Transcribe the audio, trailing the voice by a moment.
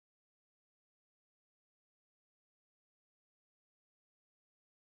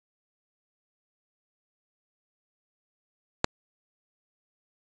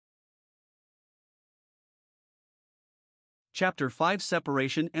Chapter 5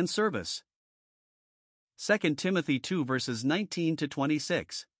 Separation and Service. 2 Timothy 2 verses 19 to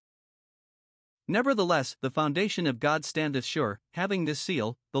 26. Nevertheless, the foundation of God standeth sure, having this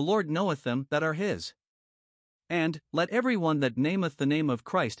seal, the Lord knoweth them that are his. And, let every one that nameth the name of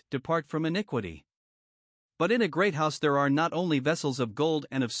Christ depart from iniquity. But in a great house there are not only vessels of gold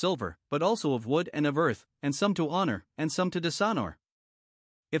and of silver, but also of wood and of earth, and some to honor, and some to dishonor.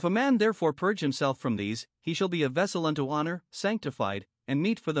 If a man therefore purge himself from these, he shall be a vessel unto honor, sanctified, and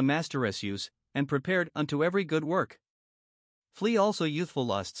meet for the master's use, and prepared unto every good work. Flee also youthful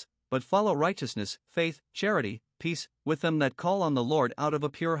lusts, but follow righteousness, faith, charity, peace, with them that call on the Lord out of a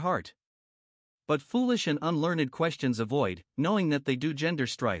pure heart. But foolish and unlearned questions avoid, knowing that they do gender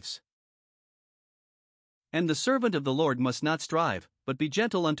strifes. And the servant of the Lord must not strive, but be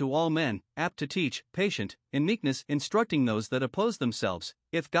gentle unto all men, apt to teach, patient, in meekness instructing those that oppose themselves,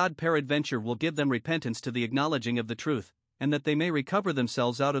 if God peradventure will give them repentance to the acknowledging of the truth, and that they may recover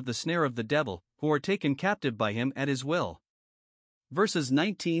themselves out of the snare of the devil, who are taken captive by him at his will. Verses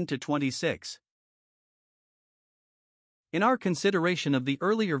 19 to 26. In our consideration of the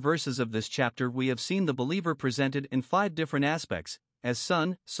earlier verses of this chapter, we have seen the believer presented in 5 different aspects: as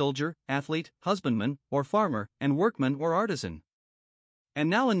son, soldier, athlete, husbandman, or farmer, and workman or artisan. And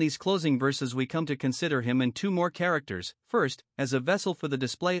now in these closing verses we come to consider him in 2 more characters: first, as a vessel for the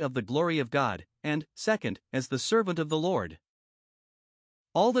display of the glory of God, and, second, as the servant of the Lord.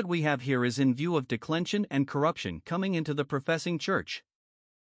 All that we have here is in view of declension and corruption coming into the professing church.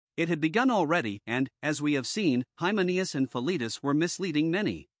 It had begun already, and, as we have seen, Hymenaeus and Philetus were misleading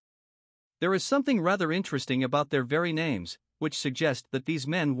many. There is something rather interesting about their very names, which suggest that these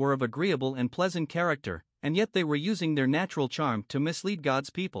men were of agreeable and pleasant character, and yet they were using their natural charm to mislead God's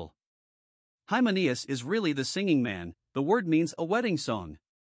people. Hymenaeus is really the singing man, the word means a wedding song.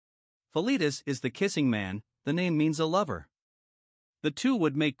 Philetus is the kissing man, the name means a lover. The two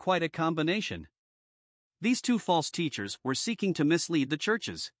would make quite a combination. These 2 false teachers were seeking to mislead the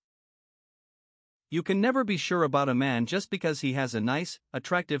churches. You can never be sure about a man just because he has a nice,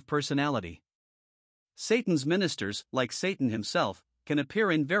 attractive personality. Satan's ministers, like Satan himself, can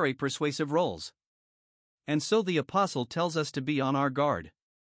appear in very persuasive roles. And so the apostle tells us to be on our guard.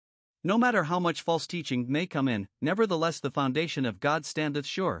 No matter how much false teaching may come in, nevertheless the foundation of God standeth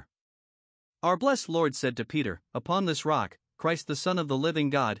sure. Our blessed Lord said to Peter, "Upon this rock, Christ the Son of the living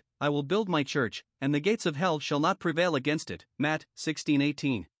God, I will build my church, and the gates of hell shall not prevail against it." Matt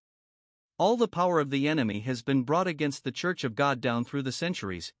 16:18. All the power of the enemy has been brought against the church of God down through the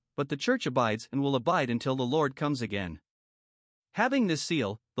centuries, but the church abides and will abide until the Lord comes again. Having this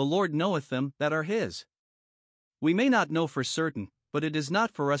seal, the Lord knoweth them that are his. We may not know for certain, but it is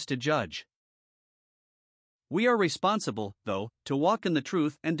not for us to judge. We are responsible, though, to walk in the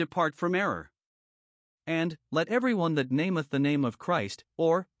truth and depart from error. And, let every one that nameth the name of Christ,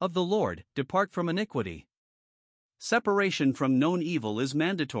 or, of the Lord, depart from iniquity. Separation from known evil is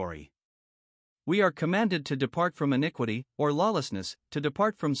mandatory. We are commanded to depart from iniquity, or lawlessness, to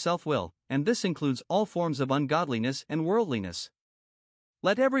depart from self-will, and this includes all forms of ungodliness and worldliness.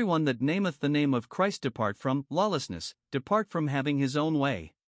 Let every one that nameth the name of Christ depart from lawlessness, depart from having his own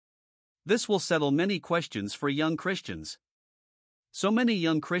way. This will settle many questions for young Christians. So many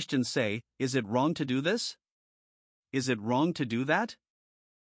young Christians say, is it wrong to do this? Is it wrong to do that?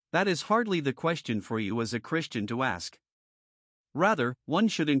 That is hardly the question for you as a Christian to ask. Rather, one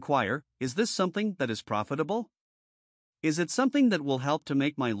should inquire, is this something that is profitable? Is it something that will help to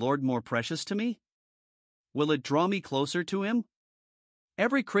make my Lord more precious to me? Will it draw me closer to him?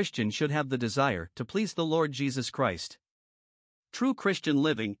 Every Christian should have the desire to please the Lord Jesus Christ. True Christian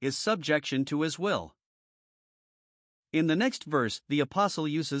living is subjection to his will. In the next verse, the apostle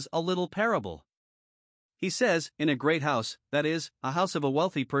uses a little parable. He says, in a great house, that is, a house of a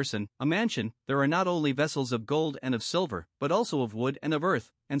wealthy person, a mansion, there are not only vessels of gold and of silver, but also of wood and of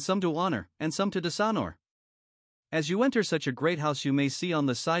earth, and some to honor, and some to dishonor. As you enter such a great house, you may see on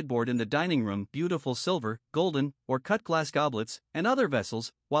the sideboard in the dining room beautiful silver, golden, or cut glass goblets, and other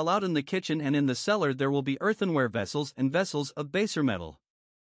vessels, while out in the kitchen and in the cellar there will be earthenware vessels and vessels of baser metal.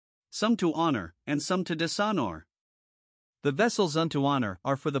 Some to honor, and some to dishonor. The vessels unto honor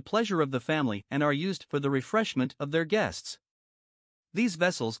are for the pleasure of the family and are used for the refreshment of their guests. These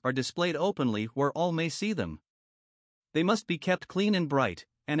vessels are displayed openly where all may see them. They must be kept clean and bright,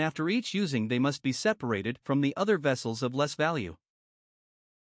 and after each using they must be separated from the other vessels of less value.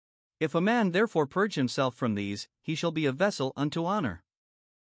 If a man therefore purge himself from these, he shall be a vessel unto honor.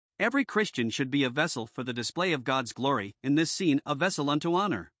 Every Christian should be a vessel for the display of God's glory, in this scene a vessel unto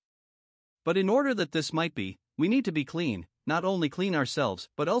honor. But in order that this might be, we need to be clean, not only clean ourselves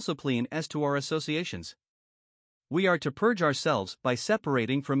but also clean as to our associations. We are to purge ourselves by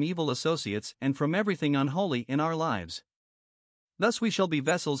separating from evil associates and from everything unholy in our lives. Thus we shall be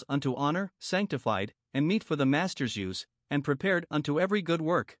vessels unto honor, sanctified, and meet for the Master's use, and prepared unto every good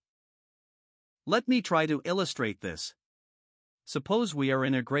work. Let me try to illustrate this. Suppose we are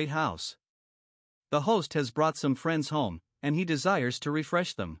in a great house. The host has brought some friends home, and he desires to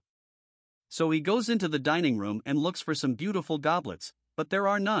refresh them. So he goes into the dining room and looks for some beautiful goblets, but there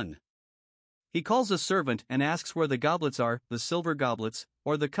are none. He calls a servant and asks where the goblets are, the silver goblets,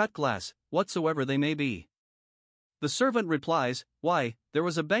 or the cut glass, whatsoever they may be. The servant replies, "Why, there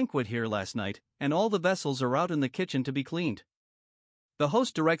was a banquet here last night, and all the vessels are out in the kitchen to be cleaned." The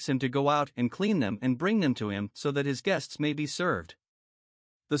host directs him to go out and clean them and bring them to him so that his guests may be served.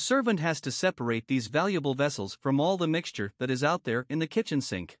 The servant has to separate these valuable vessels from all the mixture that is out there in the kitchen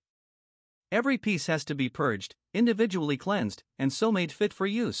sink. Every piece has to be purged, individually cleansed, and so made fit for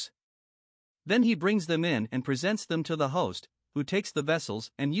use. Then he brings them in and presents them to the host, who takes the vessels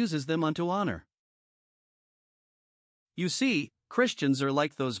and uses them unto honor. You see, Christians are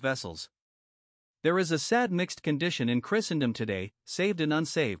like those vessels. There is a sad mixed condition in Christendom today, saved and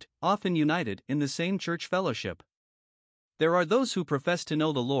unsaved, often united in the same church fellowship. There are those who profess to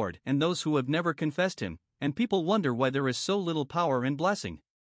know the Lord and those who have never confessed Him, and people wonder why there is so little power and blessing.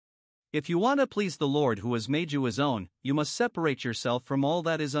 If you want to please the Lord who has made you His own, you must separate yourself from all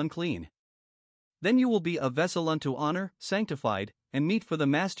that is unclean. Then you will be a vessel unto honor, sanctified, and meet for the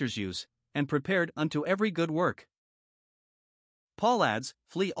Master's use, and prepared unto every good work. Paul adds,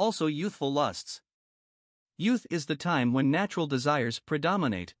 "Flee also youthful lusts." Youth is the time when natural desires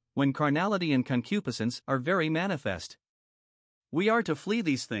predominate, when carnality and concupiscence are very manifest. We are to flee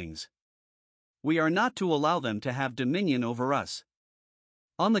these things. We are not to allow them to have dominion over us.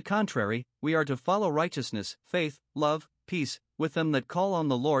 On the contrary, we are to follow righteousness, faith, love, peace, with them that call on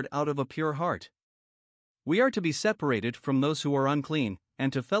the Lord out of a pure heart. We are to be separated from those who are unclean,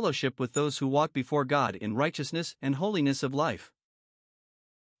 and to fellowship with those who walk before God in righteousness and holiness of life.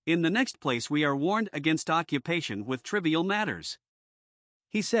 In the next place, we are warned against occupation with trivial matters.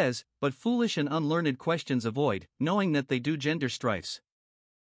 He says, "But foolish and unlearned questions avoid, knowing that they do gender strifes."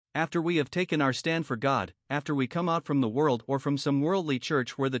 After we have taken our stand for God, after we come out from the world or from some worldly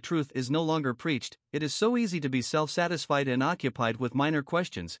church where the truth is no longer preached, it is so easy to be self-satisfied and occupied with minor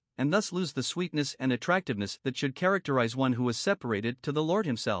questions, and thus lose the sweetness and attractiveness that should characterize one who is separated to the Lord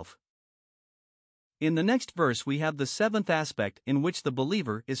Himself. In the next verse we have the seventh aspect in which the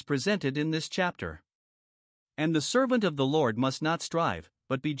believer is presented in this chapter. "And the servant of the Lord must not strive,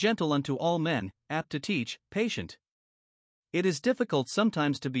 but be gentle unto all men, apt to teach, patient." It is difficult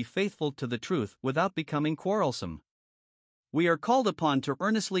sometimes to be faithful to the truth without becoming quarrelsome. We are called upon to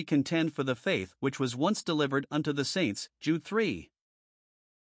earnestly contend for the faith which was once delivered unto the saints, Jude 3.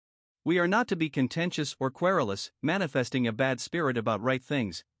 We are not to be contentious or querulous, manifesting a bad spirit about right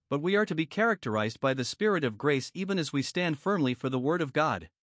things, but we are to be characterized by the Spirit of grace even as we stand firmly for the Word of God.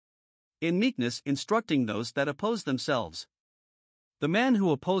 In meekness, instructing those that oppose themselves. The man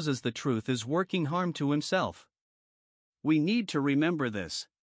who opposes the truth is working harm to himself. We need to remember this.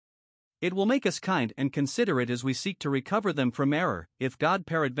 It will make us kind and considerate as we seek to recover them from error, if God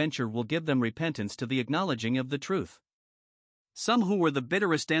peradventure will give them repentance to the acknowledging of the truth. Some who were the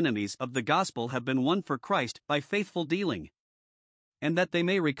bitterest enemies of the gospel have been won for Christ by faithful dealing. And that they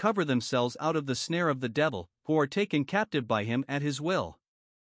may recover themselves out of the snare of the devil, who are taken captive by him at his will.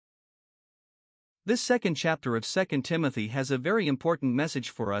 This second chapter of 2 Timothy has a very important message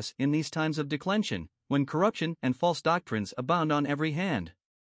for us in these times of declension, when corruption and false doctrines abound on every hand.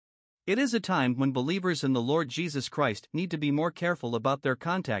 It is a time when believers in the Lord Jesus Christ need to be more careful about their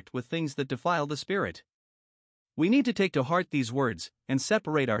contact with things that defile the Spirit. We need to take to heart these words, and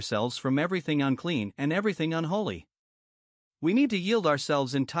separate ourselves from everything unclean and everything unholy. We need to yield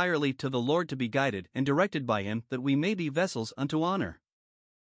ourselves entirely to the Lord to be guided and directed by Him that we may be vessels unto honor.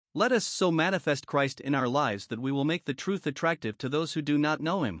 Let us so manifest Christ in our lives that we will make the truth attractive to those who do not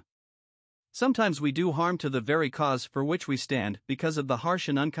know Him. Sometimes we do harm to the very cause for which we stand because of the harsh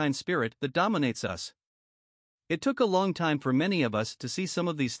and unkind spirit that dominates us. It took a long time for many of us to see some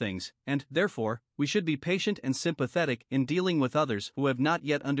of these things, and, therefore, we should be patient and sympathetic in dealing with others who have not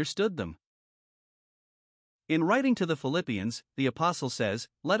yet understood them. In writing to the Philippians, the Apostle says,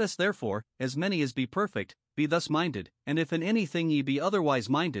 "Let us therefore, as many as be perfect, be thus minded, and if in anything ye be otherwise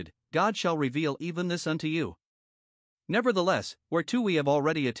minded, God shall reveal even this unto you. Nevertheless, whereto we have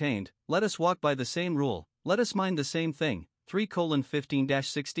already attained, let us walk by the same rule, let us mind the same thing."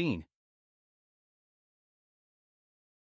 3:15-16.